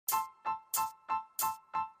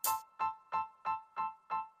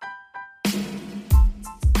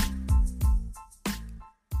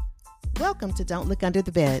Welcome to Don't Look Under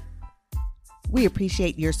the Bed. We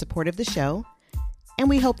appreciate your support of the show, and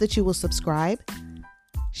we hope that you will subscribe,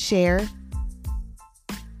 share,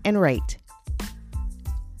 and rate.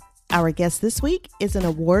 Our guest this week is an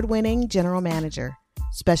award-winning general manager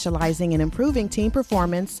specializing in improving team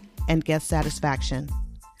performance and guest satisfaction.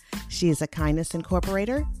 She is a kindness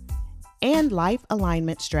incorporator and life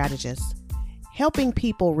alignment strategist, helping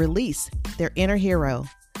people release their inner hero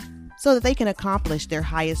so that they can accomplish their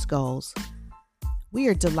highest goals. We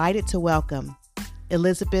are delighted to welcome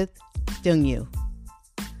Elizabeth Ndungwu.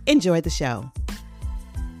 Enjoy the show.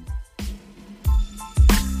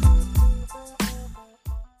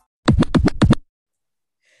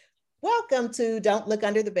 Welcome to Don't Look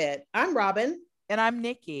Under the Bed. I'm Robin. And I'm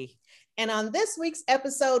Nikki. And on this week's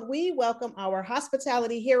episode, we welcome our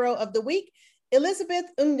hospitality hero of the week, Elizabeth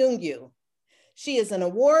Ndungwu. She is an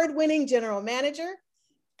award-winning general manager,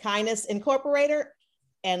 kindness incorporator,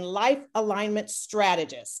 and life alignment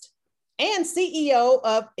strategist, and CEO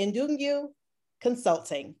of Ndungwu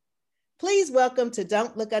Consulting. Please welcome to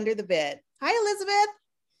Don't Look Under the Bed. Hi, Elizabeth.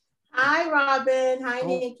 Hi, Robin. Hi,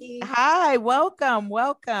 Nikki. Hi, welcome.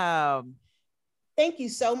 Thank you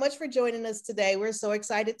so much for joining us today. We're so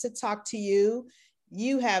excited to talk to you.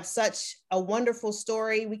 You have such a wonderful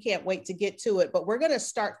story. We can't wait to get to it, but we're going to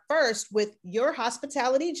start first with your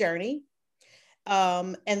hospitality journey,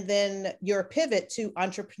 and then your pivot to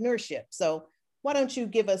entrepreneurship. So why don't you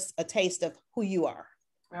give us a taste of who you are?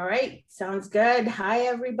 All right. Sounds good. Hi,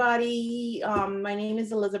 everybody. My name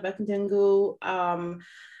is Elizabeth Ndungwu.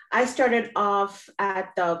 I started off at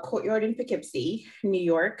the Courtyard in Poughkeepsie, New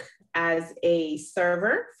York, as a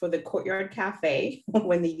server for the Courtyard Cafe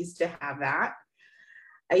when they used to have that.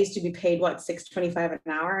 I used to be paid, $6.25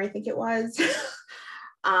 an hour, I think it was.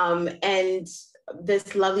 And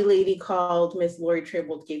this lovely lady called Miss Lori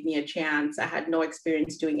Traybold gave me a chance. I had no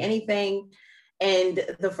experience doing anything. And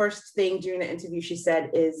the first thing during the interview she said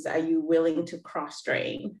is, "Are you willing to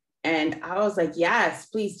cross-train?" And I was like, "Yes,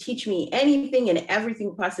 please teach me anything and everything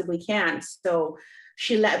you possibly can." So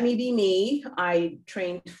she let me be me. I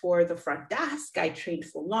trained for the front desk. I trained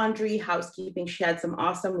for laundry, housekeeping. She had some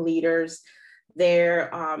awesome leaders there.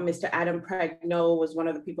 Mr. Adam Pregno was one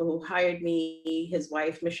of the people who hired me, his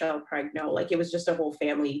wife, Michelle Pregno. Like, it was just a whole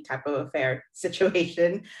family type of affair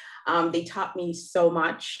situation. They taught me so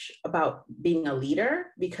much about being a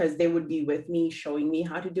leader because they would be with me, showing me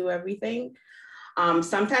how to do everything.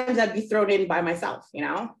 Sometimes I'd be thrown in by myself,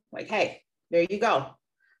 like, "Hey, there you go.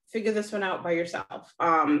 Figure this one out by yourself."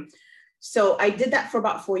 So I did that for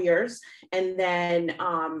about 4 years. And then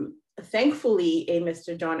thankfully,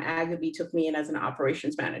 Mr. John Agaby took me in as an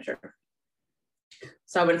operations manager.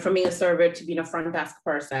 So I went from being a server to being a front desk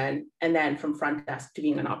person, and then from front desk to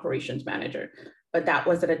being an operations manager. But that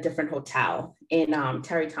was at a different hotel in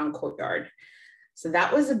Tarrytown Courtyard. So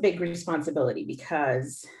that was a big responsibility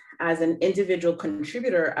because as an individual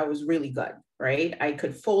contributor, I was really good, right? I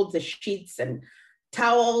could fold the sheets and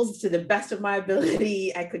towels to the best of my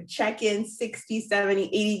ability. I could check in 60, 70,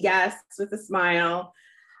 80 guests with a smile.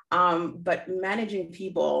 But managing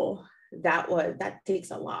people, that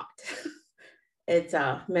takes a lot. It's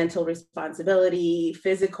a mental responsibility,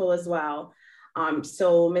 physical as well.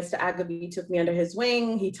 So Mr. Agaby took me under his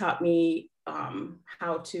wing. He taught me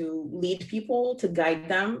how to lead people, to guide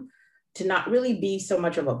them, to not really be so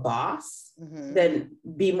much of a boss, than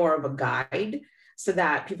be more of a guide so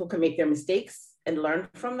that people can make their mistakes and learn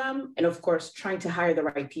from them. And of course, trying to hire the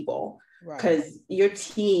right people, because your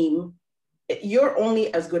team, you're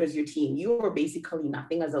only as good as your team. You are basically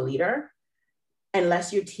nothing as a leader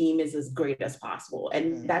unless your team is as great as possible.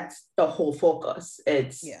 And that's the whole focus.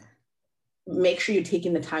 It's make sure you're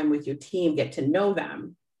taking the time with your team, get to know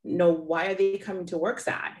them, know why are they coming to work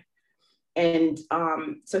sad. And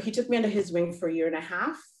so he took me under his wing for 1.5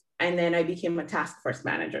 years. And then I became a task force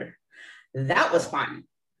manager. That was fun.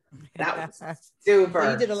 That was super.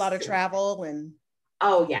 So you did a lot of travel and...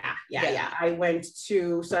 Oh, yeah. I went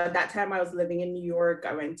to, so at that time I was living in New York.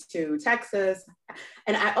 I went to Texas,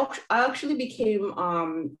 and I actually became,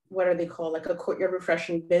 what are they called? Like a Courtyard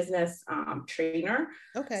Refreshing business trainer.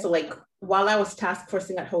 Okay. So like while I was task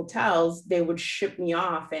forcing at hotels, they would ship me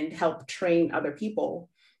off and help train other people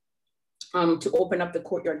to open up the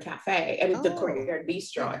Courtyard Cafe and the Courtyard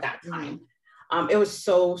Bistro at that time. It was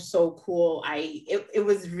so cool. It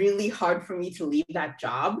was really hard for me to leave that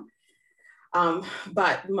job.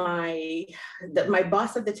 But my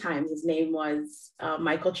boss at the time, his name was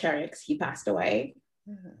Michael Cherix. He passed away.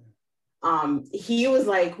 He was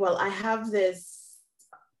like, "Well, I have this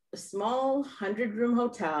small 100-room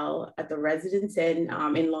hotel at the Residence Inn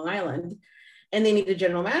in Long Island, and they need a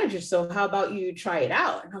general manager. So how about you try it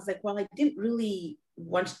out? And I was like, well, I didn't really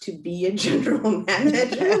want to be a general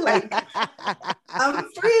manager. Like,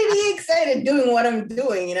 I'm pretty excited doing what I'm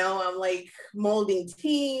doing. You know, I'm like molding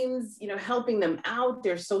teams, you know, helping them out.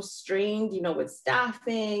 They're so strained, you know, with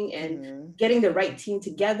staffing and getting the right team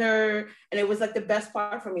together. And it was like the best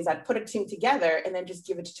part for me is I'd put a team together and then just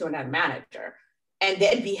give it to another manager. And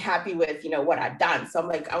they'd be happy with, you know, what I've done. So I'm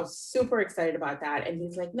like, I was super excited about that. And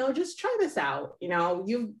he's like, no, just try this out. You know,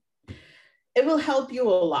 it will help you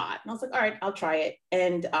a lot. And I was like, all right, I'll try it.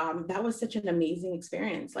 And that was such an amazing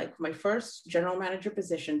experience. Like my first general manager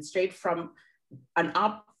position, straight from an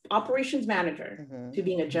operations manager to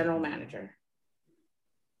being a general manager.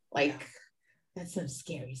 Like, that's some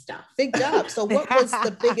scary stuff. Big job. So what was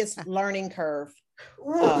the biggest learning curve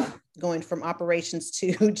going from operations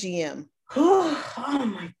to GM? Oh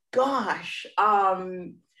my gosh.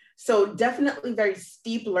 So definitely very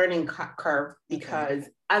steep learning curve, because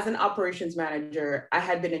as an operations manager, I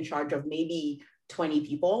had been in charge of maybe 20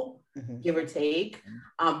 people, give or take,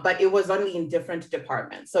 but it was only in different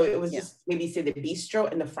departments. So it was just maybe say the bistro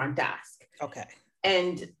and the front desk. Okay.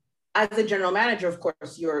 And as a general manager, of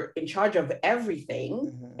course, you're in charge of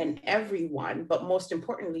everything and everyone, but most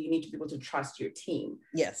importantly, you need to be able to trust your team.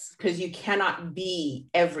 Yes. Because you cannot be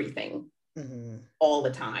everything all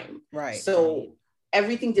the time. Right. So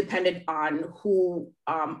everything depended on who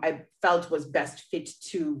I felt was best fit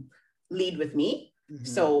to lead with me.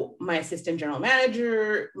 So my assistant general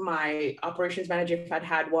manager, my operations manager, if I'd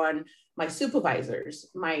had one, my supervisors,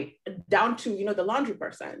 my down to, you know, the laundry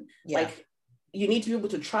person, like you need to be able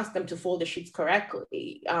to trust them to fold the sheets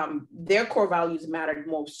correctly. Their core values mattered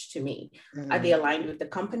most to me. Are they aligned with the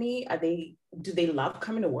company? Do they love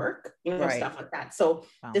coming to work? You know, stuff like that. So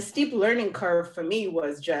the steep learning curve for me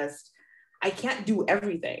was just, I can't do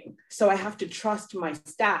everything. So I have to trust my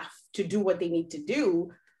staff to do what they need to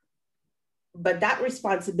do. But that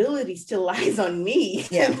responsibility still lies on me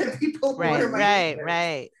and the people who are my leaders.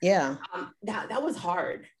 Right. Yeah. That was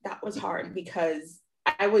hard. That was hard because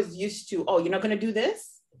I was used to, oh, you're not going to do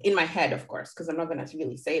this? In my head, of course, because I'm not going to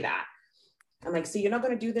really say that. I'm like, so you're not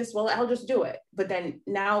going to do this? Well, I'll just do it. But then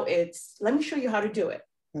now it's, let me show you how to do it.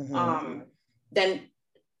 Then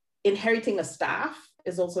inheriting a staff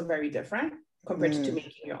is also very different compared to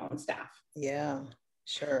making your own staff. Yeah,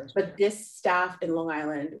 sure. But this staff in Long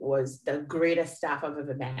Island was the greatest staff I've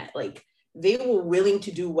ever met. Like, they were willing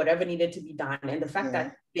to do whatever needed to be done. And the fact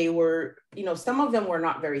that they were, you know, some of them were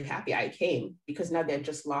not very happy I came because now they had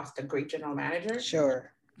just lost a great general manager.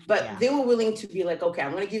 Sure. But they were willing to be like, okay,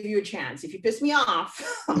 I'm going to give you a chance. If you piss me off,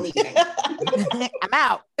 I'm leaving. I'm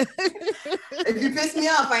out. If you piss me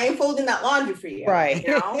off, I ain't folding that laundry for you. Right.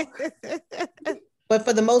 You know? But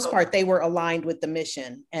for the most part, they were aligned with the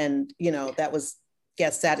mission. And, you know, that was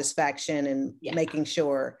guest satisfaction and making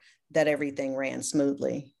sure that everything ran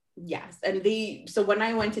smoothly. Yes. And so when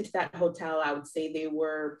I went into that hotel, I would say they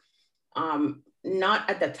were not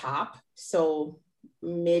at the top. So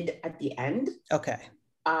mid at the end. Okay.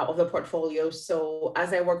 Of the portfolio. So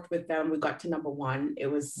as I worked with them, we got to number one. It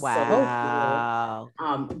was so cool.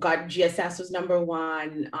 Got GSS was number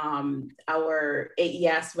one. Our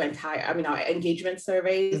AES went higher. I mean, our engagement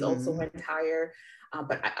surveys also went higher.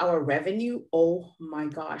 But our revenue, oh my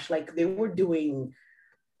gosh, like they were doing,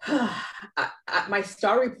 my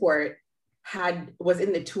star report was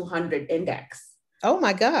in the 200 index. Oh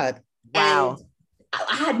my God. Wow. And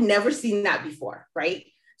I had never seen that before, right?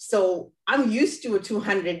 So I'm used to a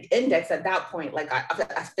 200 index at that point, like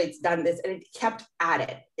it's done this, and it kept at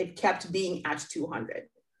it. It kept being at 200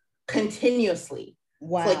 continuously.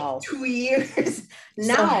 Wow. For like 2 years.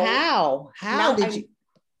 Now, so how did you?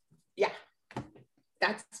 Yeah,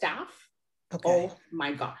 that staff. Okay. Oh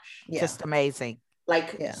my gosh. Yeah. Just amazing.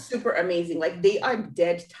 Like super amazing. Like they are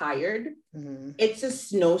dead tired. It's a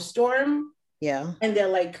snowstorm. Yeah. And they're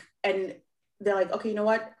like, okay, you know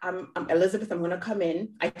what? I'm Elizabeth. I'm going to come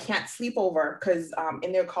in. I can't sleep over because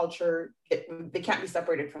in their culture, they can't be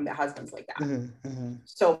separated from their husbands like that.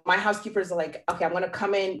 So my housekeepers are like, okay, I'm going to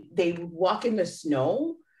come in. They walk in the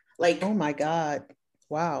snow. Like, oh my God.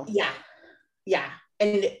 Wow. Yeah.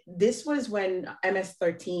 And this was when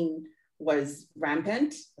MS-13 was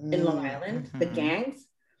rampant in Long Island, the gangs.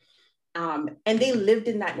 And they lived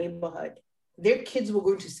in that neighborhood. Their kids were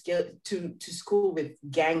going to school with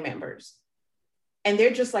gang members. And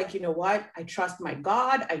they're just like, you know what? I trust my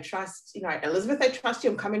God. I trust, you know, Elizabeth, I trust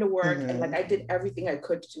you. I'm coming to work. And like, I did everything I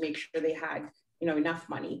could to make sure they had, you know, enough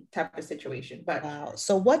money type of situation. But wow.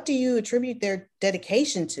 So what do you attribute their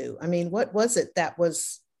dedication to? I mean, what was it that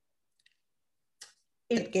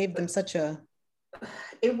gave them such a...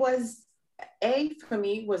 It was A, for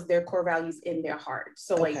me, was their core values in their heart.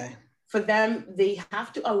 So like Okay. for them, they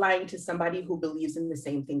have to align to somebody who believes in the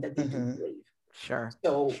same thing that they do believe. Sure.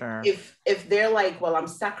 So Sure. if they're like, well, I'm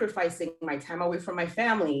sacrificing my time away from my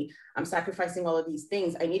family, I'm sacrificing all of these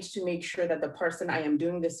things, I need to make sure that the person I am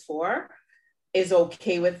doing this for is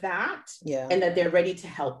okay with that, Yeah. and that they're ready to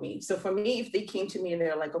help me. So for me, if they came to me and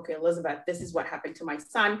they're like, okay, Elizabeth, this is what happened to my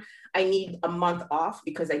son, I need a month off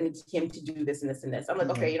because I need him to do this and this and this. I'm like,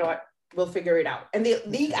 okay, you know what? We'll figure it out. And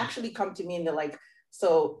they actually come to me and they're like,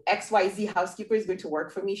 so XYZ housekeeper is going to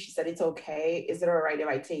work for me. She said, it's okay. Is it all right if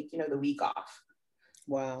I take, the week off?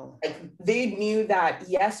 Wow. Like they knew that,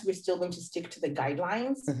 yes, we're still going to stick to the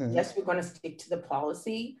guidelines. Mm-hmm. Yes, we're going to stick to the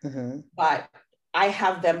policy, Mm-hmm. but I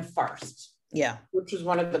have them first. Yeah. Which is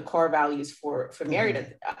one of the core values for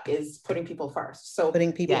Married, is putting people first. So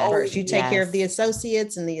putting people first. You take care of the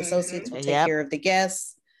associates, and the associates will take care of the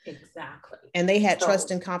guests. Exactly. And they had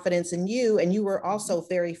trust and confidence in you, and you were also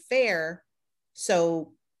very fair.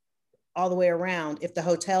 So all the way around, if the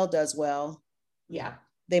hotel does well,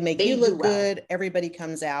 they make you look good. Everybody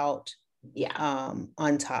comes out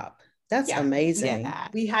on top. That's amazing. Yeah.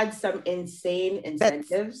 We had some insane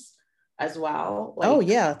incentives as well.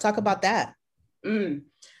 Like, talk about that.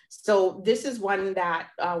 So this is one that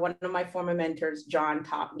one of my former mentors, John,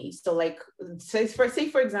 taught me. So like, say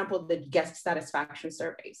for example, the guest satisfaction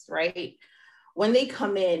surveys, right? When they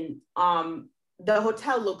come in, the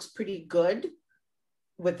hotel looks pretty good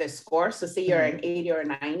with the score. So say you're an 80 or a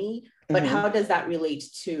 90, but how does that relate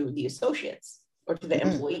to the associates or to the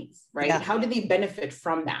employees, right? Yeah. How do they benefit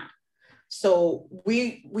from that? So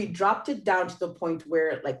we dropped it down to the point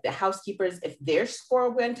where like the housekeepers, if their score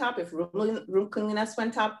went up, if room cleanliness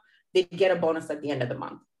went up, they get a bonus at the end of the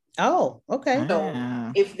month. Oh, okay. So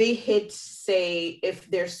if they hit, say, if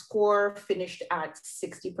their score finished at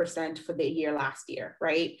 60% for the year last year,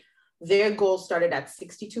 right? Their goal started at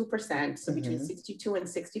 62%. So between 62 and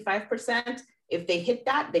 65%, if they hit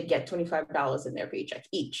that, they get $25 in their paycheck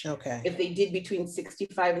each. Okay. If they did between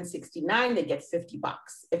 65 and 69, they get $50.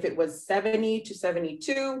 If it was 70 to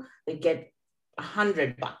 72, they get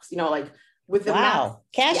 $100. Like with the math.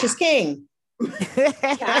 Cash is king.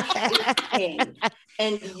 Cash is king.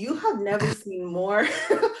 And you have never seen more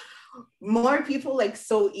people like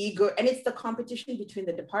so eager, and it's the competition between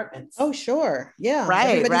the departments. Oh, sure. Yeah.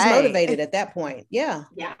 Right. Everybody's motivated at that point. Yeah.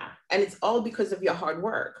 Yeah. And it's all because of your hard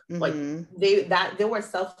work. Like they were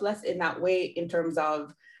selfless in that way, in terms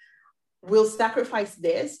of, we'll sacrifice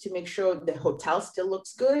this to make sure the hotel still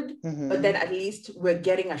looks good, but then at least we're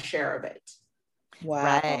getting a share of it.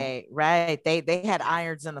 Wow. Right. They had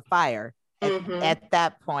irons in the fire at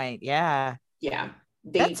that point. Yeah. Yeah.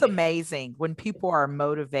 That's amazing when people are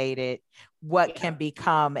motivated, what can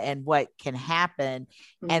become and what can happen.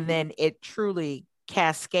 And then it truly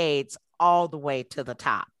cascades all the way to the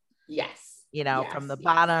top. Yes. From the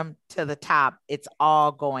bottom to the top, it's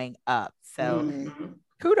all going up. So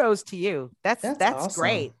kudos to you. That's awesome.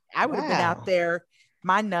 Great. I would have been out there,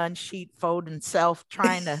 my nun sheet folding self,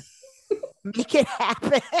 trying to make it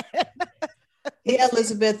happen. Yeah,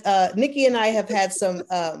 Elizabeth, Nikki and I have had some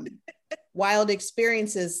wild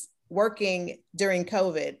experiences working during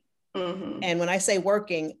COVID. And when I say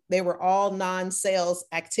working, they were all non-sales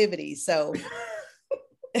activities. So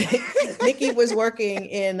Nikki was working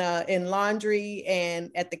in laundry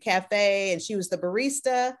and at the cafe, and she was the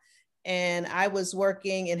barista. And I was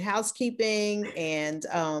working in housekeeping and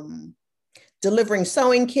delivering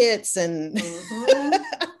sewing kits and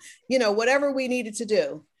whatever we needed to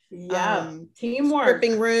do. Yeah, teamwork.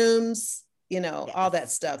 Stripping rooms, all that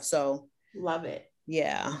stuff. So love it.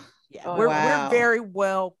 Yeah. Oh, we're very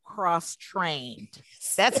well cross-trained.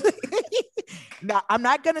 That's now, I'm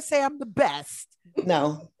not going to say I'm the best.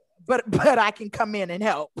 No. But I can come in and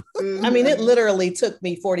help. I mean, it literally took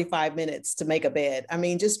me 45 minutes to make a bed. I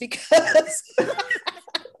mean, just because.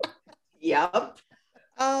 Yep.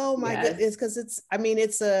 Oh my goodness. Because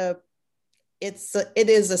it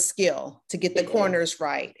is a skill to get the corners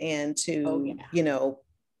right and to,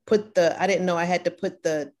 I didn't know I had to put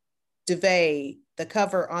the duvet, the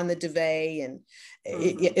cover on the duvet, and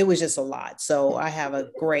it was just a lot. So I have a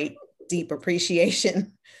great, deep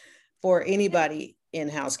appreciation for anybody in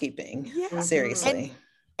housekeeping. Yeah. Seriously.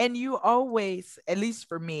 And you always, at least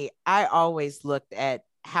for me, I always looked at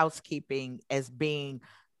housekeeping as being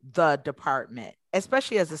the department,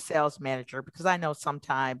 especially as a sales manager, because I know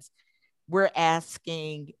sometimes we're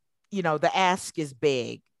asking, the ask is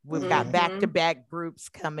big. We've got back-to-back groups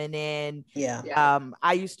coming in. Yeah.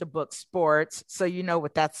 I used to book sports, so you know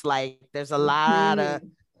what that's like. There's a lot of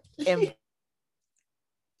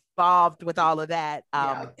involved with all of that.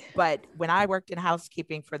 Yeah. But when I worked in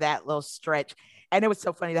housekeeping for that little stretch, and it was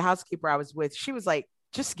so funny, the housekeeper I was with, she was like,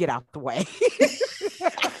 just get out the way.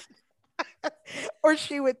 Or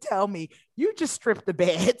she would tell me, you just strip the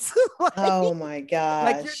beds. Like, Oh my gosh.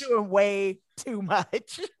 like you're doing way too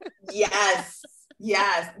much. Yes.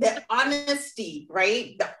 Yes. The honesty,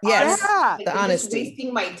 right? Yes. Yeah. Like, The you're honesty. just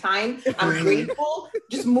wasting my time. I'm Mhm. grateful.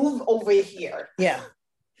 Just move over here. Yeah,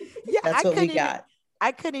 Yeah, that's what we got.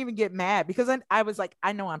 I couldn't even get mad because I was like,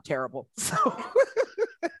 I know I'm terrible. So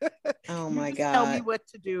Oh you my just tell me God. what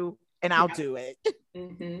to do and I'll Yeah. do it.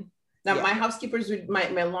 Mm-hmm. Now, Yeah. my housekeepers, with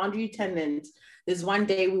my laundry attendant, this one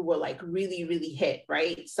day we were like really, really hit,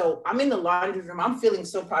 right? So I'm in the laundry room. I'm feeling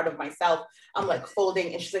so proud of myself. I'm like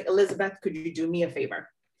folding, and she's like, Elizabeth, could you do me a favor?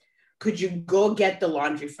 Could you go get the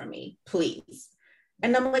laundry for me, please?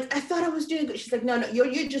 And I'm like, I thought I was doing good. She's like, no,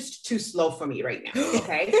 you're just too slow for me right now.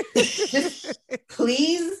 Okay. Just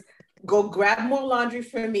please go grab more laundry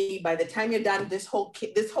for me. By the time you're done, this whole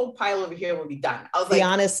pile over here will be done. I was The like,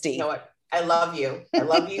 honesty. you know what? I love you. I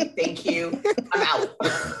love you. Thank you. I'm out.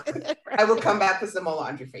 I will come back with some more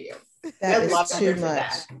laundry for you. That I is loved her too for much.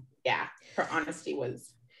 that. Yeah. Her honesty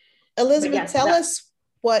was. Elizabeth, But yeah, tell us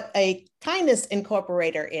what a kindness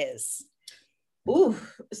incorporator is. Ooh,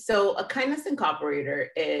 so a kindness incorporator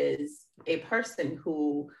is a person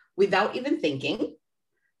who, without even thinking,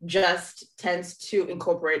 just tends to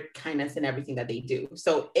incorporate kindness in everything that they do.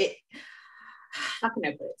 So how can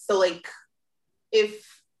I put it? So like,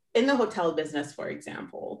 if in the hotel business, for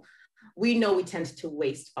example, we know we tend to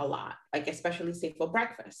waste a lot, like especially say for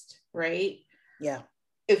breakfast, right? Yeah.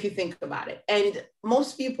 If you think about it. And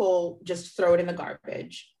most people just throw it in the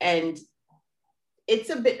garbage. And it's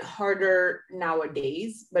a bit harder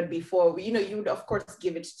nowadays, but before, you would of course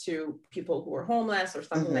give it to people who are homeless or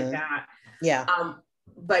something like that. Yeah.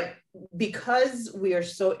 But because we are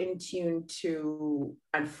so in tune to,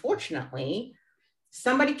 unfortunately,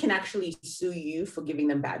 somebody can actually sue you for giving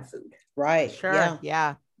them bad food. Right. Sure. Yeah.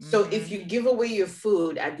 Yeah. So if you give away your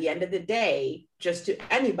food at the end of the day, just to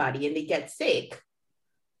anybody, and they get sick,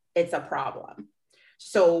 it's a problem.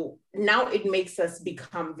 So now it makes us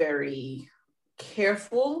become very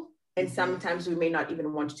careful. And sometimes we may not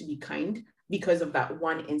even want to be kind because of that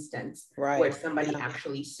one instance where somebody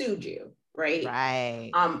actually sued you, right?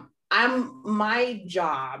 Right. My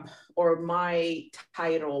job or my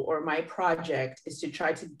title or my project is to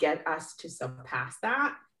try to get us to surpass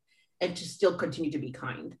that and to still continue to be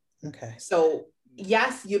kind. Okay. So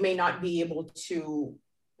yes, you may not be able to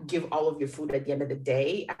give all of your food at the end of the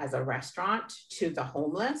day as a restaurant to the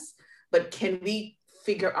homeless, but can we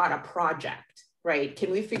figure out a project, right? Can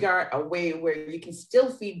we figure out a way where you can still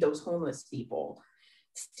feed those homeless people,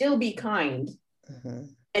 still be kind,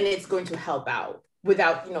 and it's going to help out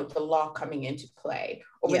without, the law coming into play,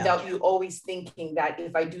 or without you always thinking that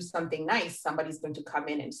if I do something nice, somebody's going to come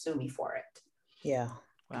in and sue me for it. Yeah.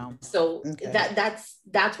 Wow. So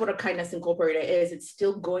that's what a kindness incorporator is. It's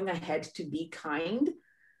still going ahead to be kind,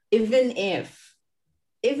 even if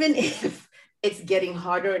it's getting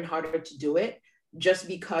harder and harder to do it, just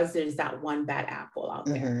because there's that one bad apple out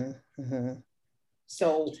there.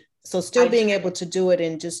 So still being able to do it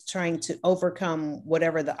and just trying to overcome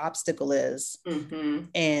whatever the obstacle is,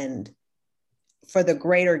 and for the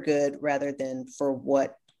greater good rather than for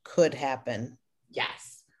what could happen.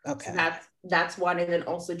 Yes. Okay. So that's one. And then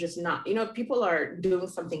also just not, people are doing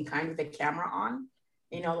something kind with the camera on,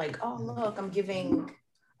 like, oh, look, I'm giving,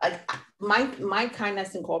 like, my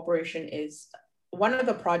kindness incorporation is one of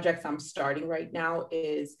the projects I'm starting right now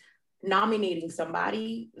is nominating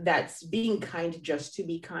somebody that's being kind just to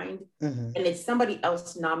be kind. And it's somebody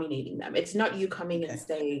else nominating them. It's not you coming and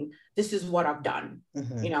saying, this is what I've done.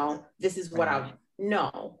 This is what I've,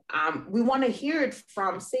 no. We want to hear it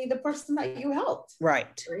from, say, the person that you helped.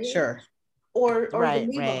 Right. Sure. Or the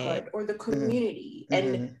neighborhood or the community.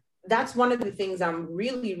 And that's one of the things I'm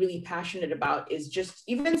really, really passionate about, is just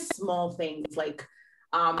even small things like,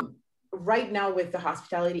 right now with the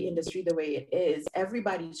hospitality industry, the way it is,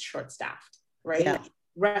 everybody's short-staffed, right? Yeah.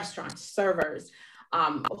 Restaurants, servers,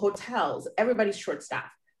 hotels, everybody's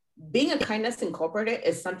short-staffed. Being a kindness incorporator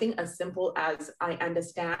is something as simple as, I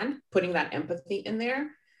understand, putting that empathy in there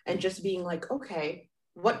and just being like, okay,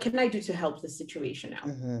 what can I do to help the situation out?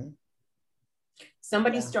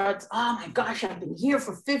 Somebody starts, oh my gosh, I've been here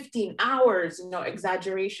for 15 hours,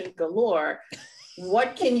 exaggeration galore.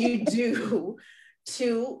 What can you do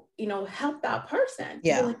to, help that person?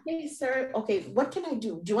 Yeah. Like, hey, sir, okay, what can I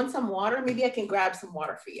do? Do you want some water? Maybe I can grab some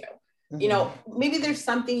water for you. Maybe there's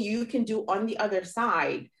something you can do on the other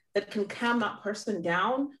side that can calm that person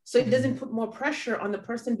down, so it doesn't put more pressure on the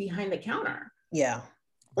person behind the counter. Yeah.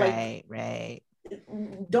 Right, right.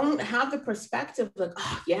 Don't have the perspective like,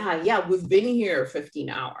 oh, yeah, we've been here 15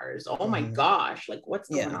 hours. Oh my gosh, like what's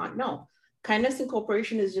going on? No, kindness and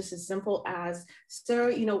cooperation is just as simple as,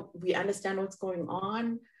 sir, we understand what's going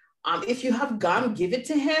on. If you have gum, give it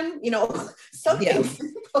to him, something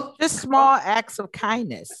simple. Just small acts of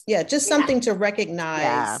kindness. Yeah, just something to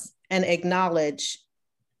recognize and acknowledge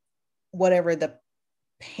whatever the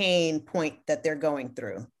pain point that they're going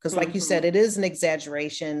through. Because like you said, it is an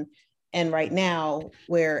exaggeration. And right now,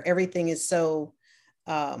 where everything is so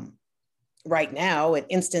right now and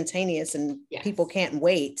instantaneous and people can't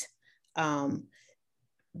wait,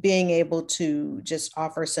 being able to just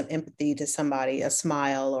offer some empathy to somebody, a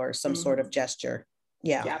smile or some sort of gesture.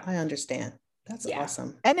 Yeah, I understand. That's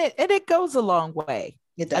awesome. And it goes a long way.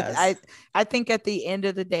 It does. I think at the end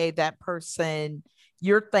of the day, that person,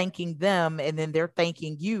 you're thanking them and then they're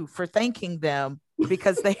thanking you for thanking them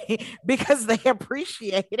because they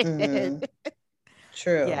appreciate it.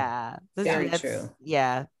 True. Yeah. Very true.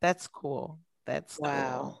 Yeah, that's cool. That's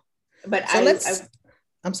wow. Cool. But so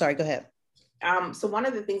I'm sorry, go ahead. So one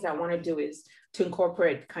of the things I want to do is to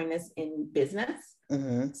incorporate kindness in business.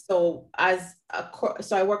 So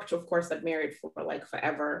so I worked, of course, at Marriott for like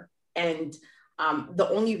forever. And the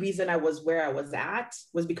only reason I was where I was at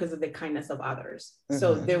was because of the kindness of others.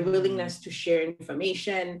 So their willingness to share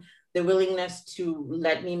information, the willingness to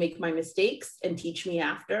let me make my mistakes and teach me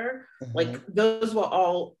after, like those were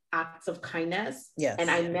all acts of kindness. Yes. And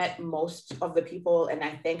I met most of the people and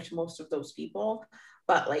I thanked most of those people.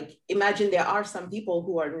 But like, imagine there are some people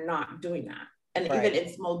who are not doing that. And even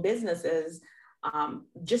in small businesses,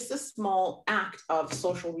 just a small act of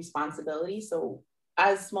social responsibility. So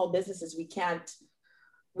as small businesses,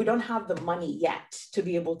 we don't have the money yet to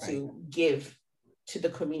be able to give to the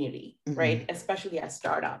community, right? Especially as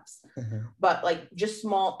startups. But like just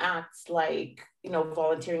small acts like,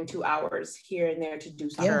 volunteering 2 hours here and there to do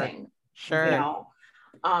something. Sure.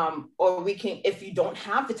 Or we can, if you don't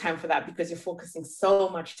have the time for that because you're focusing so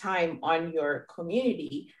much time on your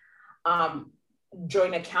community,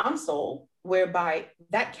 join a council whereby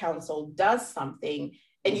that council does something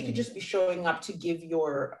and you could just be showing up to give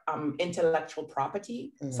your intellectual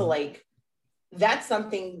property. So like, that's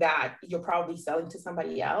something that you're probably selling to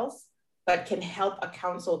somebody else, but can help a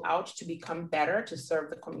council out to become better to serve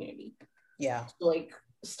the community. Yeah. So like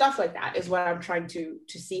stuff like that is what I'm trying to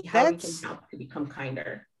see how we can help to become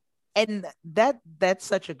kinder. And that's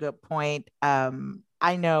such a good point.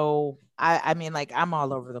 I know, I mean, like I'm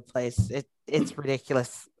all over the place. It's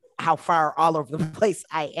ridiculous how far all over the place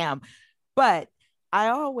I am. But I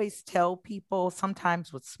always tell people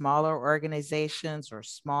sometimes with smaller organizations or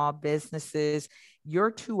small businesses, your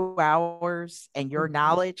 2 hours and your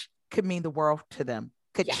knowledge could mean the world to them,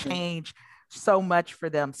 could change so much for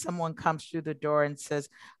them. Someone comes through the door and says,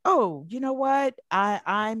 oh, you know what?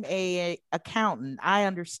 I'm a accountant. I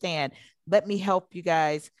understand. Let me help you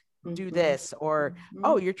guys do this. Or,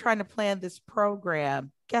 oh, you're trying to plan this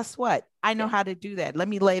program. Guess what? I know how to do that. Let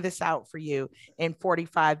me lay this out for you in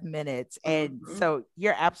 45 minutes. And so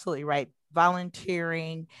you're absolutely right.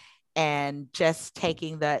 Volunteering and just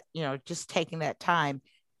taking that, taking that time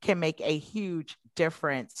can make a huge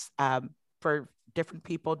difference for different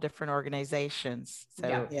people, different organizations.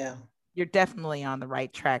 So you're definitely on the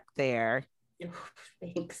right track there.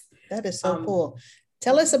 Thanks. That is so cool.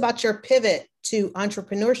 Tell us about your pivot to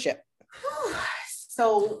entrepreneurship.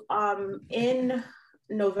 So in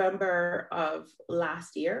November of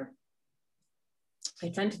last year, I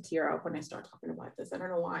tend to tear up when I start talking about this. I don't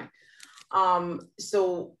know why.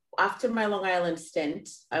 So after my Long Island stint,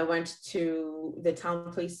 I went to the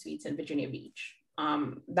Town Place Suites in Virginia Beach.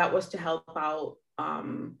 That was to help out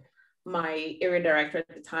my area director at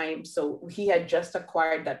the time. So he had just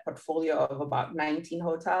acquired that portfolio of about 19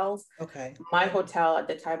 hotels. Okay. My hotel at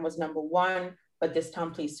the time was number 1, but this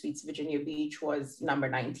Town Place Suites Virginia Beach was number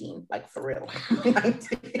 19, like for real. 19.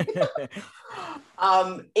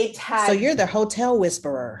 It had. So you're the hotel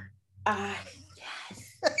whisperer. I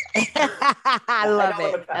love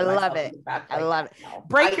it. I love it. I love it.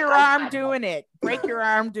 Break your arm doing it. Break your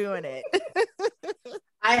arm doing it.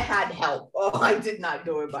 I had help. Oh, I did not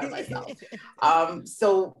do it by myself.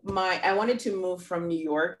 So I wanted to move from New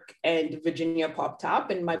York, and Virginia popped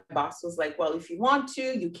up, and my boss was like, well, if you want to,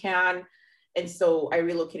 you can. And so I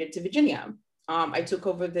relocated to Virginia. I took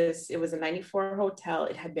over it was a 94 hotel.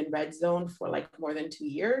 It had been red zoned for like more than 2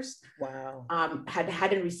 years. Wow.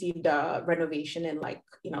 Hadn't received a renovation in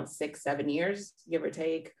 6-7 years, give or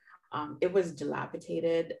take. It was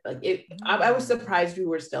dilapidated. I was surprised we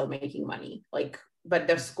were still making money. Like but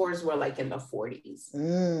their scores were like in the 40s.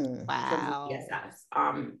 Wow. ESS.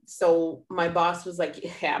 So my boss was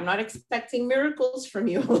like, yeah, I'm not expecting miracles from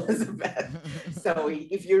you, Elizabeth. So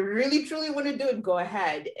if you really truly want to do it, go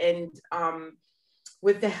ahead. And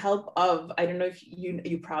with the help of, I don't know if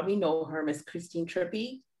you probably know her, Miss Christine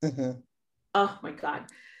Trippi. Oh my God.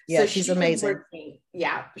 Yeah, so she's amazing.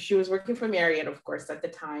 She was working for Marriott, of course, at the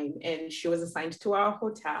time, and she was assigned to our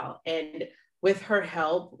hotel. And with her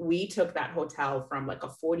help, we took that hotel from like a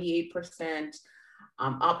 48%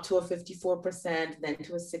 up to a 54%, then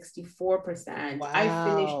to a 64%. Wow. I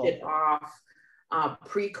finished it off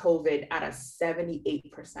pre-COVID at a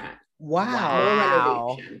 78%.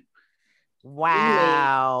 Wow. Renovation.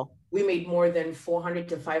 Wow. We made more than $400,000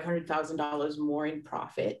 to $500,000 more in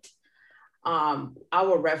profit. Our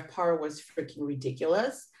RevPAR was freaking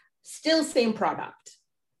ridiculous. Still same product.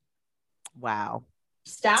 Wow.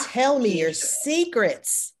 Staff, tell me your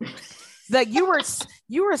secrets. That you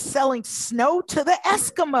were selling snow to the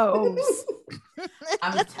Eskimos.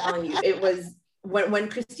 I'm telling you, it was when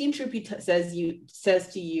Christine Trippi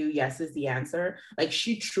says to you, yes is the answer. Like,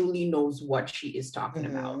 she truly knows what she is talking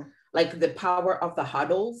about. Like the power of the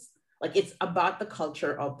huddles. Like, it's about the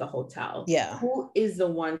culture of the hotel. Yeah. Who is the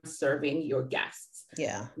one serving your guests?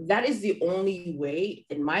 Yeah. That is the only way,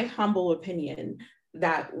 in my humble opinion,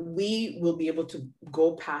 that we will be able to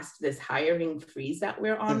go past this hiring freeze that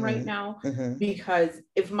we're on right now. Because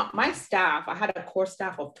if my staff, I had a core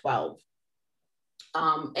staff of 12.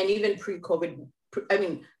 And even pre-COVID,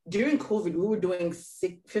 during COVID, we were doing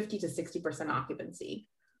 50 to 60% occupancy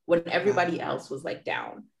when everybody else was like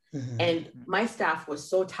down. And my staff was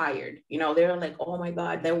so tired, they were like, oh my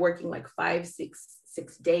God, they're working like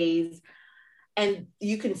 6 days. And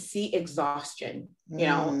you can see exhaustion,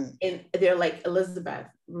 and they're like, Elizabeth,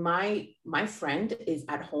 my friend is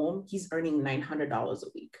at home. He's earning $900 a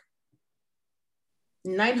week.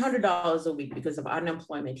 $900 a week because of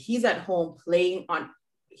unemployment. He's at home playing on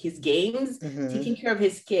his games, taking care of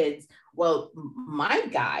his kids. Well, my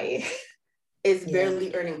guy is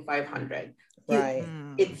barely earning $500. Right.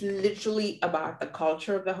 It's literally about the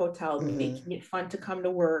culture of the hotel, making it fun to come to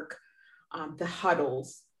work, the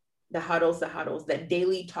huddles, that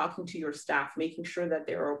daily talking to your staff, making sure that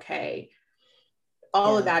they're okay.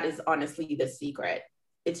 All of that is honestly the secret.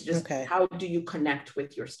 It's just how do you connect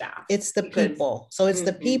with your staff? It's the people. So it's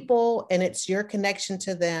the people, and it's your connection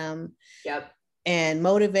to them. Yep. And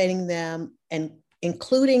motivating them and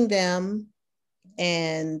including them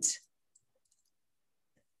and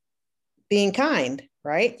being kind,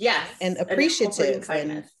 right? Yes. And appreciative.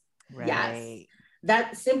 And right. Yes.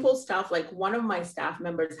 That simple stuff. Like, one of my staff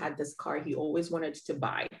members had this car he always wanted to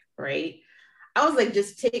buy, right? I was like,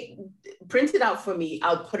 just print it out for me.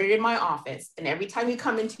 I'll put it in my office. And every time you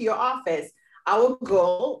come into your office, our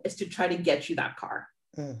goal is to try to get you that car.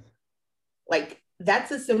 Like,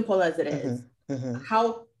 that's as simple as it is.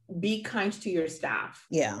 Be kind to your staff.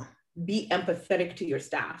 Yeah. Be empathetic to your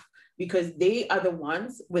staff, because they are the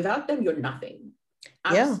ones, without them, you're nothing.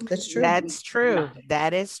 Yeah, that's true. That's true. Nothing.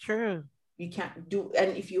 That is true. You can't do,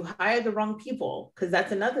 and if you hire the wrong people, because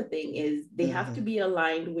that's another thing, is they have to be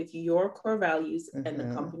aligned with your core values and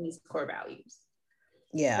the company's core values.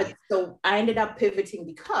 Yeah. But so I ended up pivoting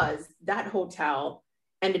because that hotel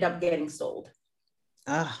ended up getting sold.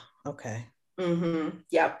 Ah, okay.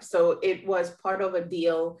 Yep. So it was part of a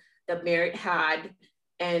deal that Marriott had.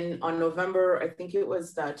 And on November, I think it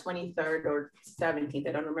was the 23rd or 17th,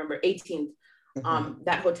 I don't remember, 18th,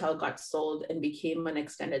 that hotel got sold and became an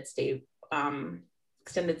extended stay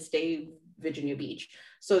Virginia Beach.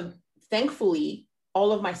 So thankfully,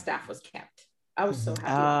 all of my staff was kept. I was so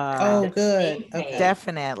happy. Oh, good. Okay.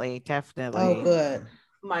 Definitely. Oh, good.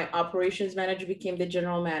 My operations manager became the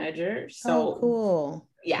general manager. So cool.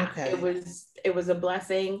 Yeah, okay. It was a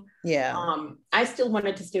blessing. Yeah. I still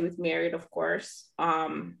wanted to stay with Marriott, of course.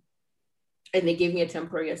 And they gave me a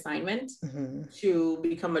temporary assignment to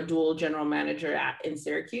become a dual general manager in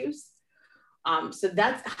Syracuse. So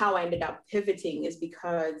that's how I ended up pivoting, is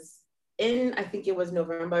because I think it was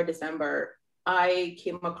November, December, I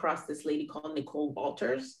came across this lady called Nicole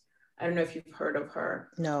Walters. I don't know if you've heard of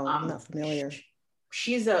her. No, I'm not familiar.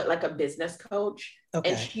 She's like a business coach.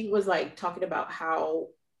 Okay. And she was like talking about how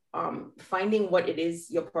finding what it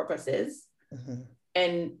is your purpose is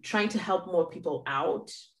and trying to help more people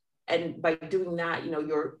out. And by doing that,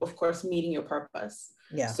 you're of course meeting your purpose.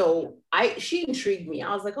 Yeah. So she intrigued me.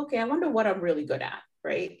 I was like, okay, I wonder what I'm really good at,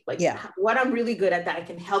 right? Like, yeah, what I'm really good at that I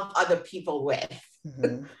can help other people with.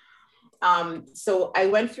 So I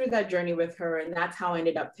went through that journey with her, and that's how I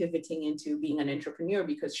ended up pivoting into being an entrepreneur,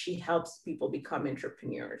 because she helps people become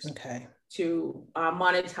entrepreneurs to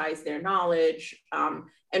monetize their knowledge.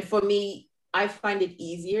 And for me, I find it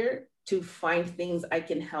easier to find things I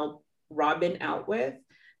can help Robin out with,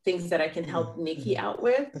 things that I can help Nikki out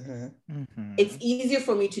with. It's easier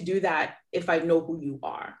for me to do that if I know who you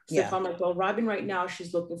are. So if I'm like, well, Robin right now,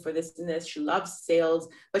 she's looking for this and this, she loves sales,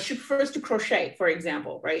 but she prefers to crochet, for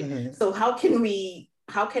example, right? So how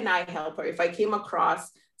can I help her? If I came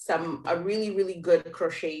across a really, really good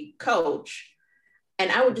crochet coach,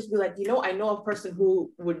 and I would just be like, I know a person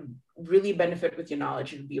who would really benefit with your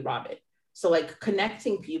knowledge, it would be Robin. So like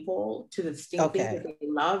connecting people to the distinct things that they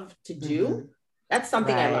love to do, that's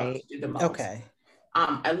something I love to do the most.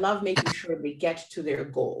 I love making sure they get to their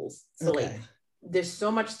goals. So like, there's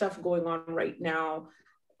so much stuff going on right now.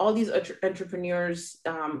 All these entrepreneurs,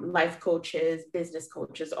 life coaches, business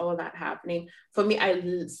coaches, all of that happening. For me, I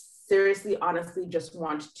seriously, honestly, just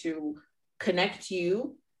want to connect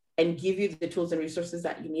you and give you the tools and resources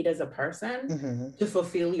that you need as a person to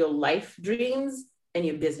fulfill your life dreams and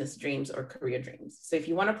your business dreams or career dreams. So if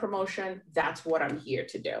you want a promotion, that's what I'm here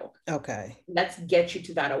to do. Let's get you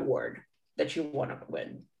to that award that you want to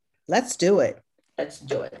win. Let's do it. Let's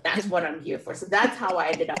do it. That's what I'm here for. So that's how I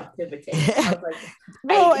ended up pivoting. I was like,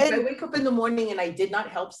 if I wake up in the morning and I did not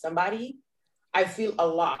help somebody, I feel a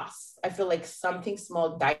loss. I feel like something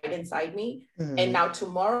small died inside me. And now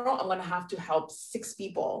tomorrow I'm going to have to help 6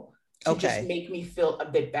 people to just make me feel a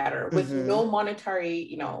bit better with no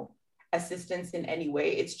monetary, assistance in any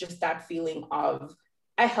way. It's just that feeling of,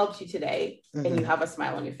 I helped you today and you have a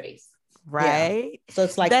smile on your face. Right. Yeah. So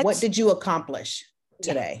it's like, what did you accomplish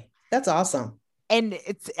today? That's awesome. And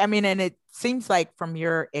and it seems like from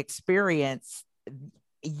your experience,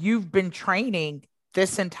 you've been training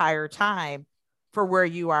this entire time for where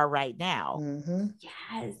you are right now.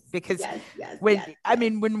 Yes. Because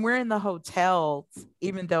when we're in the hotels,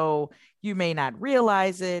 even though you may not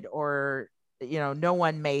realize it, or, no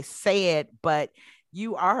one may say it, but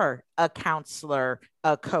you are a counselor,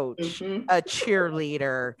 a coach, a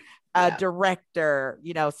cheerleader, a director,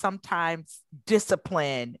 sometimes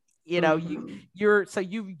discipline,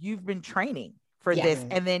 you've been training for this,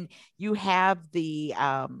 and then you have the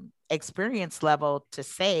experience level to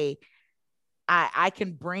say, I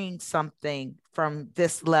can bring something from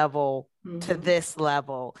this level to this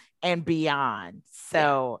level and beyond.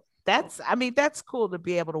 So that's cool to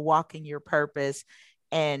be able to walk in your purpose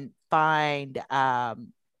and find,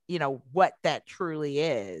 what that truly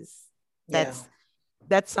is.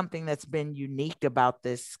 That's something that's been unique about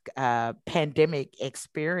this pandemic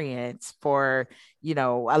experience for,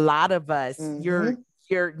 a lot of us.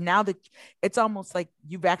 You're now that it's almost like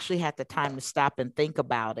you've actually had the time to stop and think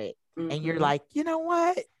about it. And you're like, you know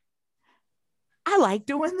what? I like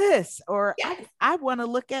doing this, or I want to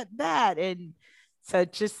look at that. And so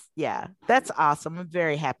that's awesome. I'm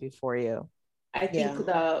very happy for you. I think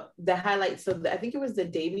the highlight, I think it was the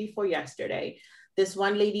day before yesterday, this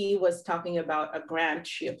one lady was talking about a grant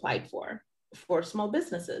she applied for small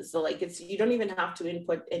businesses. So like, you don't even have to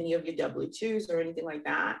input any of your W-2s or anything like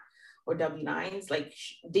that, or W-9s. Like,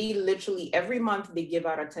 they literally every month they give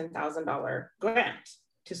out a $10,000 grant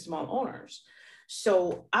to small owners.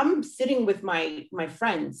 So I'm sitting with my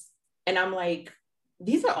friends and I'm like,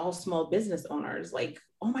 these are all small business owners. Like,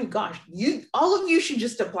 oh my gosh, all of you should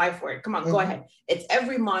just apply for it. Come on, go ahead. It's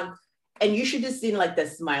every month. And you should just see like the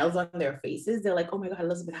smiles on their faces. They're like, oh my God,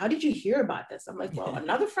 Elizabeth, how did you hear about this? I'm like, well,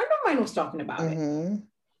 another friend of mine was talking about it.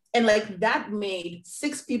 And like, that made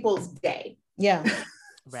 6 people's day. Yeah.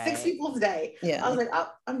 6 people's day. Yeah. I was like,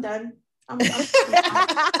 oh, I'm done.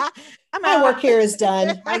 My work here is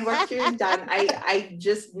done. My work here is done. I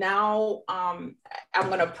just now, I'm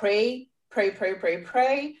going to pray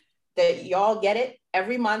that y'all get it.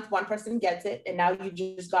 Every month, one person gets it. And now you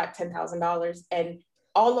just got $10,000. And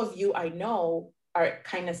all of you I know are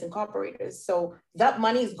Kindness Incorporated. So that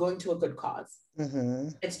money is going to a good cause.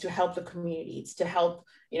 It's to help the community. It's to help,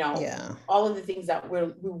 all of the things that we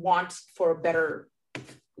want for a better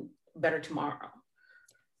tomorrow.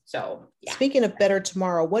 So Speaking of better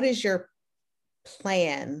tomorrow, what is your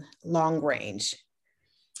plan long range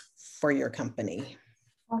for your company?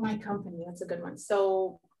 For my company, that's a good one.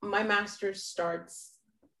 So my master's starts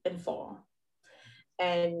in fall.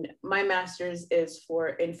 And my master's is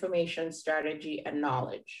for information strategy and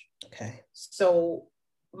knowledge. Okay. So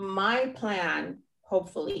my plan,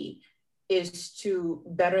 hopefully, is to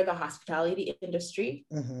better the hospitality industry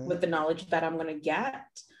with the knowledge that I'm going to get.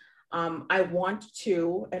 I want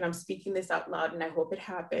to, and I'm speaking this out loud and I hope it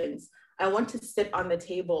happens, I want to sit on the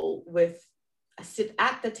table with sit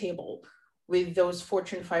at the table with those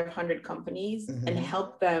Fortune 500 companies and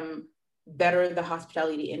help them better the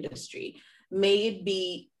hospitality industry. May it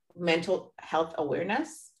be mental health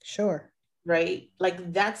awareness. Sure. Right?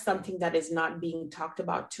 Like that's something that is not being talked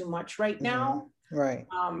about too much right now. Right.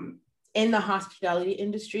 In the hospitality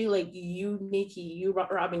industry, like you, Nikki, you,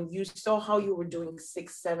 Robin, you saw how you were doing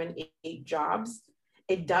 6, 7, 8 jobs.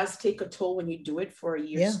 It does take a toll when you do it for a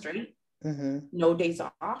year straight, no days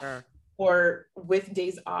off, or with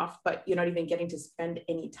days off, but you're not even getting to spend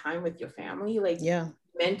any time with your family. Like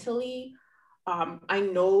mentally, I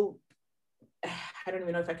know, I don't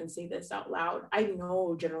even know if I can say this out loud. I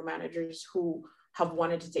know general managers who have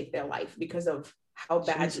wanted to take their life because of how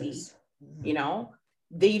badly, you know,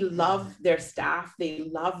 they love their staff, they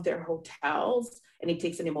love their hotels, and it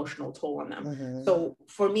takes an emotional toll on them. So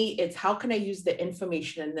for me, it's how can I use the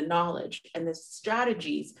information and the knowledge and the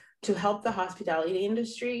strategies to help the hospitality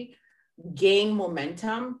industry gain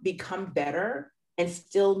momentum, become better, and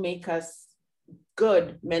still make us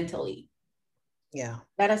good mentally. Yeah.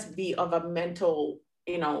 Let us be of a mental,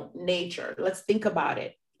 you know, nature. Let's think about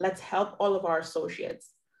it. Let's help all of our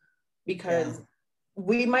associates, because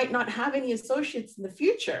we might not have any associates in the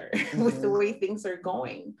future with the way things are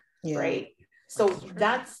going. Right. So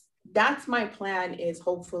that's my plan, is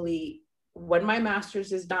hopefully when my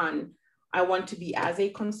master's is done, I want to be as a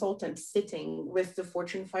consultant sitting with the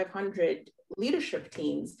Fortune 500 leadership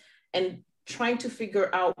teams and trying to figure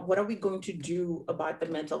out what are we going to do about the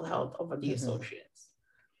mental health of the associates?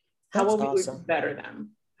 How are we going to better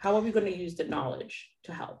them? How are we going to use the knowledge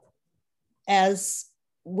to help? As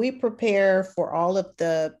we prepare for all of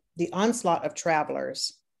the onslaught of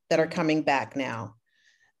travelers that are coming back now,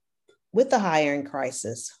 with the hiring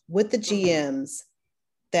crisis, with the GMs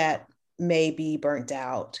that may be burnt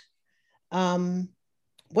out,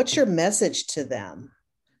 what's your message to them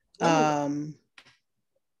to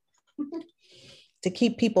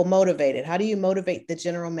keep people motivated? How do you motivate the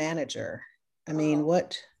general manager? I mean,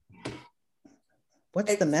 what's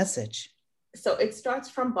the message? So it starts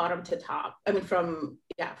from bottom to top. I mean, from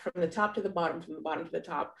the top to the bottom, from the bottom to the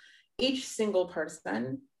top. Each single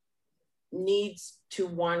person needs to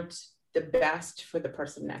want the best for the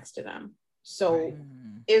person next to them. So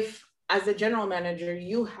if, as a general manager,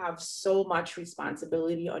 you have so much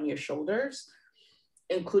responsibility on your shoulders,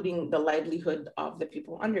 including the livelihood of the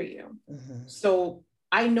people under you. So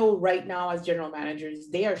I know right now as general managers,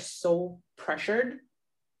 they are so pressured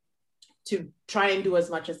to try and do as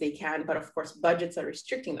much as they can, but of course budgets are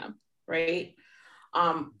restricting them, right?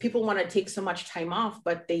 People want to take so much time off,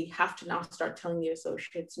 but they have to now start telling the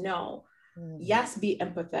associates, no, yes, be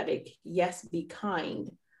empathetic, yes, be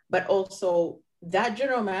kind, but also that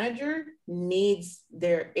general manager needs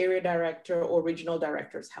their area director or regional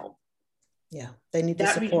director's help. Yeah, they need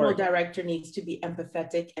that the support. Regional director needs to be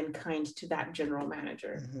empathetic and kind to that general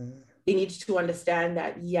manager. They need to understand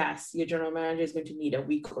that, yes, your general manager is going to need a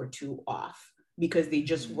week or 2 off because they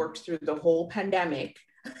just worked through the whole pandemic.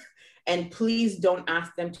 And please don't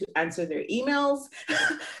ask them to answer their emails,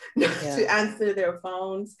 to answer their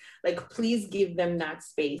phones. Like, please give them that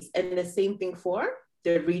space. And the same thing for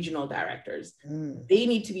the regional directors. They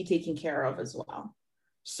need to be taken care of as well.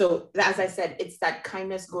 So as I said, it's that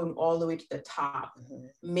kindness going all the way to the top.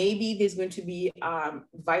 Maybe there's going to be a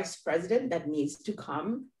vice president that needs to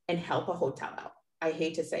come and help a hotel out. I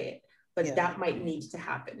hate to say it, but that might need to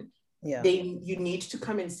happen. You need to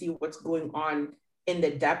come and see what's going on in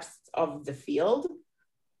the depths of the field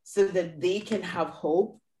so that they can have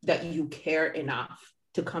hope that you care enough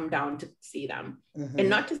to come down to see them. And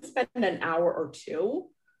not to spend an hour or 2,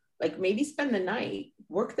 like maybe spend the night,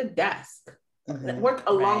 work the desk. Work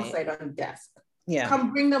alongside on the desk.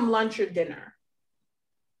 Come bring them lunch or dinner.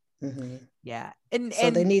 And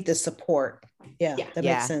so they need the support. That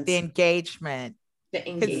makes sense. The engagement.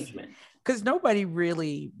 Because nobody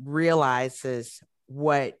really realizes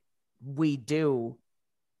what we do.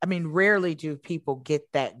 I mean, rarely do people get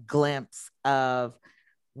that glimpse of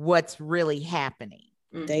what's really happening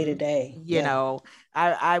day to day. You know,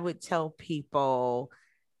 I would tell people,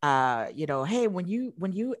 you know, hey, when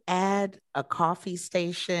you add a coffee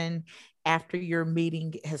station after your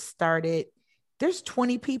meeting has started, there's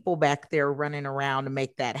 20 people back there running around to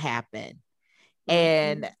make that happen.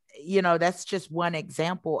 And, you know, that's just one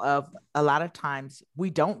example of a lot of times we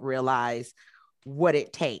don't realize what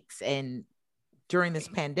it takes. And during this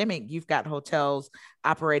pandemic, you've got hotels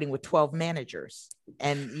operating with 12 managers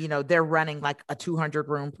and, you know, they're running like a 200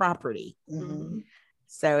 room property.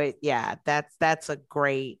 So that's a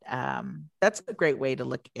great way to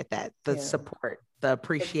look at that. The support, the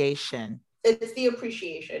appreciation It's the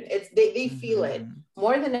appreciation. It's they feel it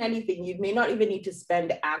more than anything. You may not even need to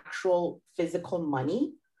spend actual physical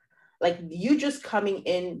money. Like you just coming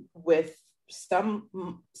in with some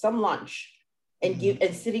lunch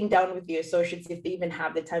and sitting down with the associates, if they even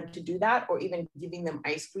have the time to do that, or even giving them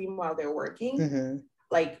ice cream while they're working.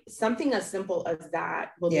 Like something as simple as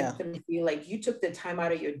that will make them feel like you took the time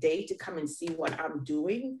out of your day to come and see what I'm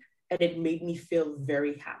doing, and it made me feel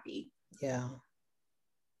very happy. Yeah.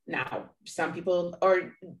 Now, some people,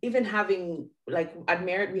 or even having, like at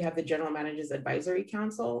Merit, we have the General Managers Advisory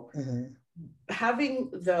Council. Having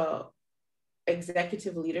the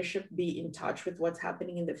executive leadership be in touch with what's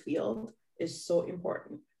happening in the field is so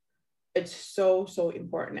important. It's so, so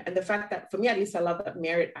important. And the fact that, for me at least, I love that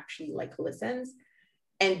Merit actually like listens.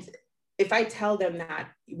 And if I tell them that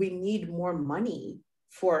we need more money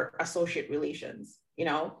for associate relations, you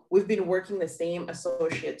know, we've been working the same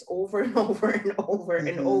associates over and over and over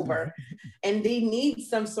and over, and they need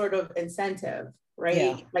some sort of incentive, right?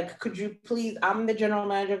 Yeah. Like, could you please, I'm the general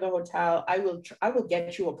manager of the hotel. I will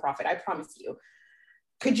get you a profit. I promise you.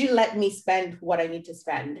 Could you let me spend what I need to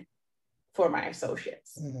spend for my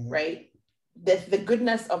associates, right? The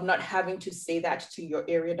goodness of not having to say that to your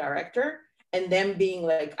area director and them being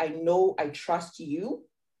like, I know, I trust you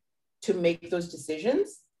to make those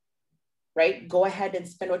decisions, right? Go ahead and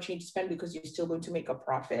spend what you need to spend because you're still going to make a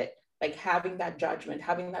profit. Like having that judgment,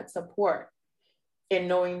 having that support, and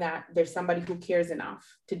knowing that there's somebody who cares enough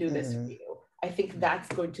to do this for you. I think that's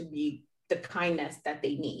going to be the kindness that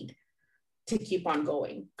they need to keep on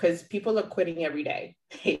going, because people are quitting every day.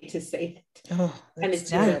 I hate to say it. Oh, and it's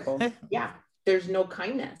terrible. Yeah, there's no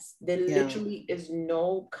kindness. There literally is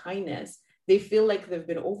no kindness. They feel like they've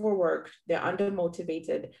been overworked, they're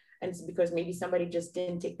undermotivated, and it's because maybe somebody just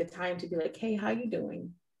didn't take the time to be like, hey, how you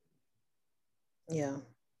doing? Yeah,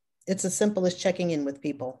 it's as simple as checking in with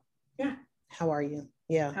people. Yeah. How are you?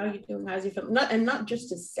 Yeah. How are you doing? How's you feeling? Not just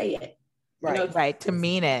to say it. Right, you know, right, to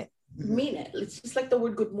mean it. Mean it. It's just like the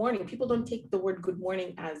word good morning. People don't take the word good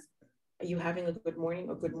morning as, are you having a good morning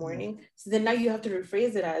or good morning? So then now you have to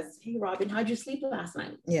rephrase it as, hey, Robin, how'd you sleep last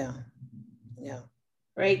night? Yeah. Yeah.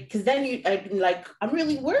 Right? Because then I'm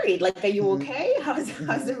really worried. Like, are you okay? How's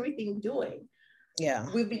everything doing? Yeah.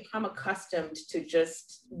 We've become accustomed to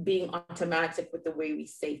just being automatic with the way we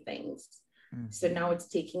say things. So now it's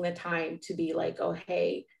taking the time to be like, oh,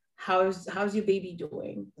 hey, how's your baby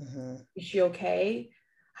doing? Is she okay?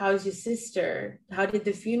 How's your sister? How did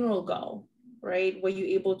the funeral go? Right? Were you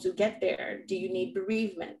able to get there? Do you need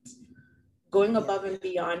bereavement? Going above and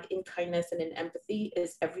beyond in kindness and in empathy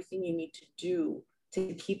is everything you need to do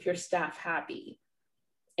to keep your staff happy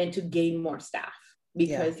and to gain more staff.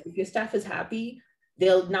 Because if your staff is happy,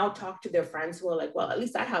 they'll now talk to their friends who are like, well, at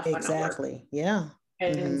least I have fun exactly at work. Yeah.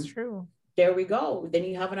 And it's true. There we go. Then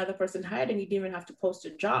you have another person hired and you didn't even have to post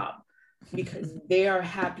a job because they are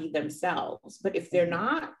happy themselves. But if they're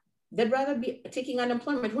not, they'd rather be taking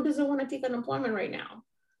unemployment. Who doesn't want to take unemployment right now?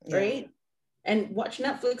 Right? And watch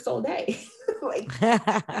Netflix all day. Like,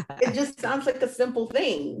 it just sounds like a simple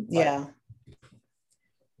thing. Yeah.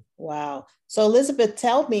 Wow. So Elizabeth,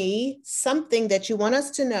 tell me something that you want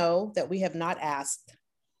us to know that we have not asked.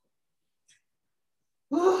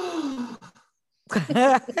 I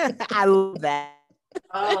love that.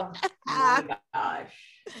 Oh my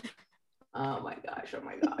gosh. Oh my gosh. Oh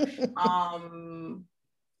my gosh.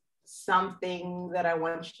 Something that I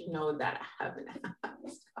want you to know that I haven't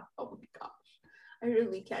asked. Oh my gosh. I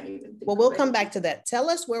really can't even think. Well, we'll come back to that. Tell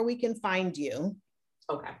us where we can find you.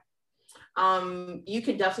 Okay. You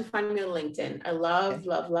can definitely find me on LinkedIn. I love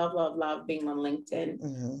being on LinkedIn.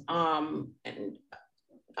 And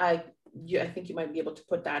I think you might be able to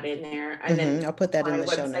put that in there. And then I'll put that in the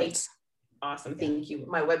show notes. Awesome. Thank you.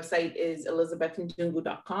 My website is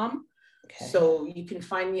elizabethnjungu.com. Okay. So you can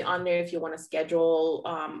find me on there if you want to schedule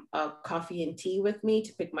a coffee and tea with me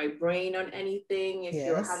to pick my brain on anything. If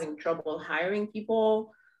you're having trouble hiring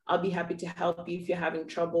people, I'll be happy to help you. If you're having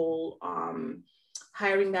trouble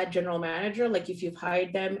hiring that general manager, like if you've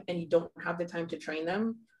hired them and you don't have the time to train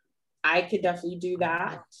them, I could definitely do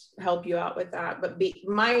that, help you out with that. But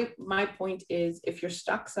my point is, if you're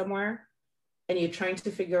stuck somewhere and you're trying to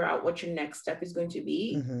figure out what your next step is going to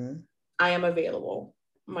be, I am available.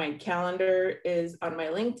 My calendar is on my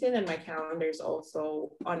LinkedIn and my calendar is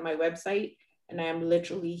also on my website. And I am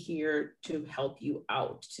literally here to help you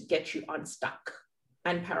out, to get you unstuck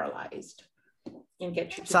and paralyzed and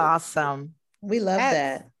get you. It's awesome. We love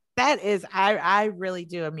that. That is, I really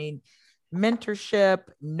do. I mean, mentorship,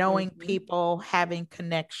 knowing people, having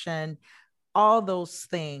connection, all those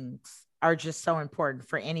things are just so important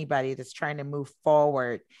for anybody that's trying to move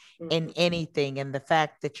forward in anything. And the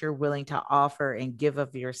fact that you're willing to offer and give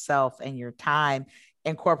of yourself and your time,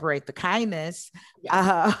 incorporate the kindness.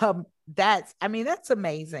 That's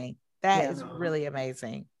amazing. That is really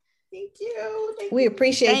amazing. Thank you. We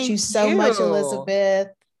appreciate you so much, Elizabeth.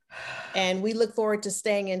 And we look forward to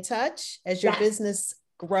staying in touch as your business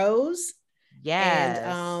grows. Yes.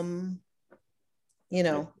 And,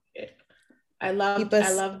 I love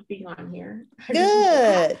being on here.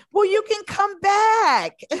 Good. Well, you can come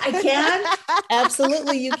back. I can.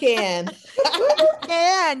 Absolutely, you can. You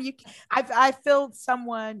can. I feel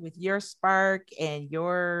someone with your spark and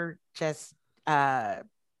your just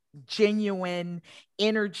genuine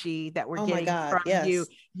energy that we're getting from you.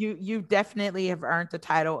 You definitely have earned the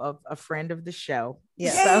title of a friend of the show.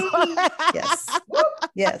 Yes. So.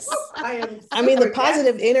 Yes. I mean, the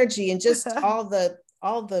positive energy and just all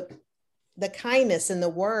the kindness in the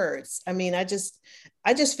words. I mean, I just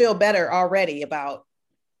feel better already about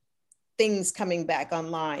things coming back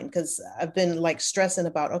online, because I've been like stressing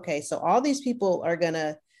about, okay, so all these people are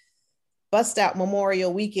gonna bust out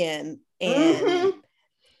Memorial Weekend and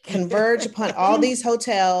converge upon all these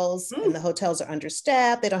hotels, and the hotels are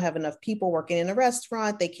understaffed. They don't have enough people working in a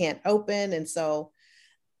restaurant. They can't open. And so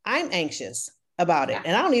I'm anxious about it.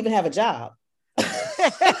 And I don't even have a job.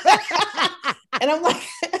 And I'm like,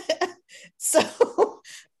 so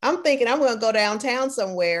I'm thinking I'm going to go downtown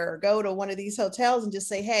somewhere or go to one of these hotels and just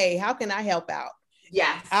say, hey, how can I help out?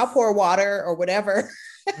 Yes. I'll pour water or whatever.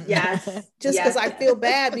 Yes. Just because I feel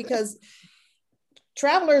bad, because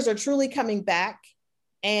travelers are truly coming back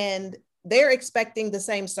and they're expecting the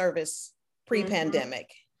same service pre-pandemic.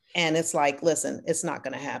 And it's like, listen, it's not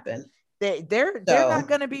going to happen. They're not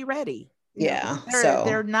going to be ready. Yeah.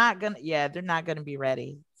 They're not going to be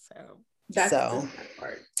ready. So that's the sad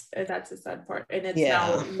part. That's the sad part. And it's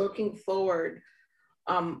now looking forward.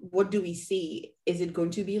 What do we see? Is it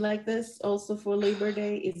going to be like this also for Labor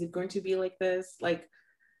Day? Is it going to be like this? Like,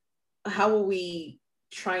 how are we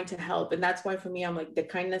trying to help? And that's why for me, I'm like, the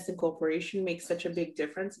kindness and cooperation makes such a big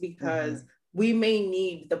difference, because we may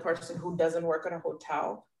need the person who doesn't work at a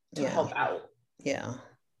hotel to help out. Yeah.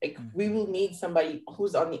 Like, we will need somebody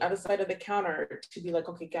who's on the other side of the counter to be like,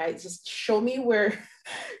 okay, guys, just show me where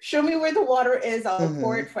the water is. I'll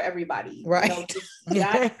pour it for everybody. Right.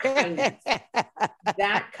 That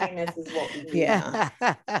kindness is what we need. Yeah.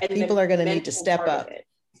 And people are going to need to step up.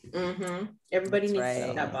 Everybody needs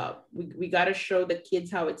to step up. We got to show the kids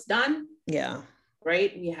how it's done. Yeah.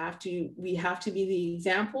 Right. We have to be the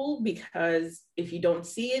example, because if you don't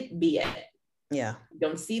see it, be it. Yeah.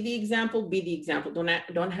 Don't see the example, be the example.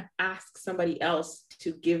 Don't ask somebody else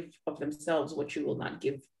to give of themselves what you will not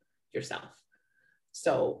give yourself.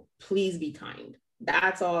 So please be kind.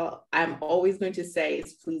 That's all I'm always going to say,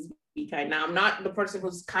 is please be kind. Now, I'm not the person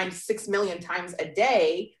who's kind 6 million times a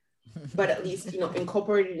day, but at least,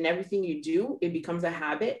 incorporate it in everything you do. It becomes a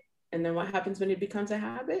habit. And then what happens when it becomes a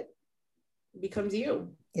habit? It becomes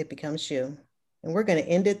you. It becomes you. And we're going to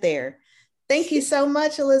end it there. Thank you so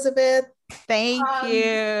much, Elizabeth. Thank you.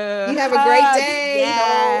 You have a great day.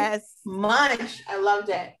 Yes. So much. I loved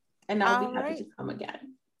it. And I'll be happy to come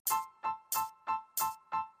again.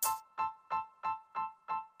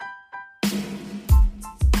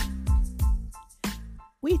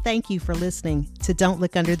 We thank you for listening to Don't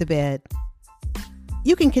Look Under the Bed.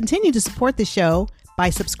 You can continue to support the show by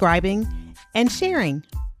subscribing and sharing.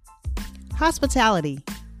 Hospitality.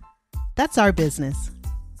 That's our business.